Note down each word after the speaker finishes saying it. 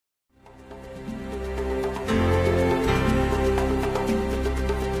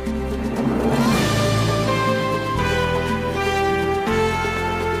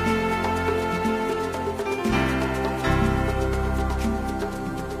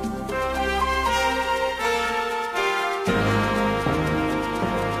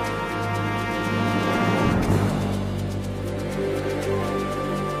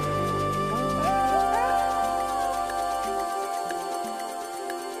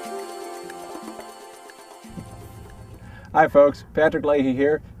Hi folks, Patrick Leahy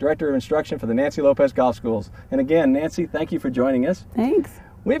here, Director of Instruction for the Nancy Lopez Golf Schools. And again, Nancy, thank you for joining us. Thanks.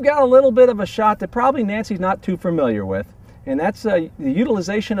 We've got a little bit of a shot that probably Nancy's not too familiar with, and that's the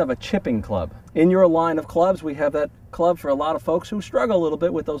utilization of a chipping club. In your line of clubs, we have that club for a lot of folks who struggle a little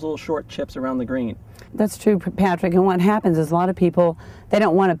bit with those little short chips around the green. That's true, Patrick, and what happens is a lot of people, they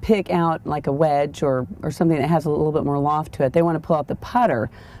don't want to pick out like a wedge or something that has a little bit more loft to it. They want to pull out the putter.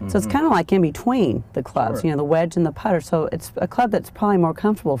 So it's kind of like in between the clubs, Sure. you know, the wedge and the putter. So it's a club that's probably more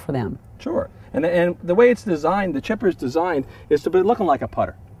comfortable for them. Sure. And the way it's designed, the chipper is designed, is to be looking like a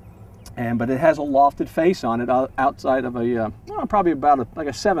putter. But it has a lofted face on it outside of a, probably about like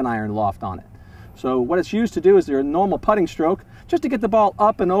a 7-iron loft on it. So what it's used to do is a normal putting stroke, just to get the ball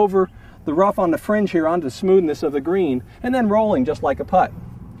up and over the rough on the fringe here onto the smoothness of the green, and then rolling just like a putt.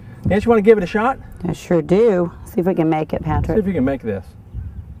 Nancy, you want to give it a shot? I sure do. See if we can make it, Patrick. See if you can make this.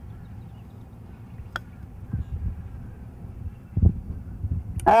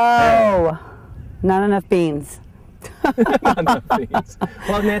 Oh, not enough beans. Not enough beans.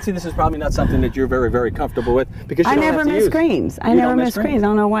 Well, Nancy, this is probably not something that you're very, very comfortable with because you I don't never have to miss use. greens. I You never don't miss greens. I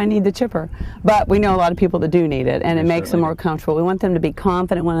don't know why I need the chipper. But we know a lot of people that do need it, and it makes them certainly more comfortable. We want them to be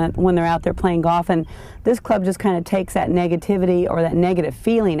confident when they're out there playing golf, and this club just kind of takes that negativity or that negative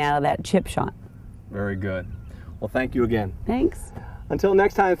feeling out of that chip shot. Very good. Well, thank you again. Thanks. Until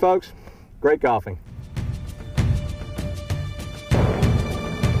next time, folks, great golfing.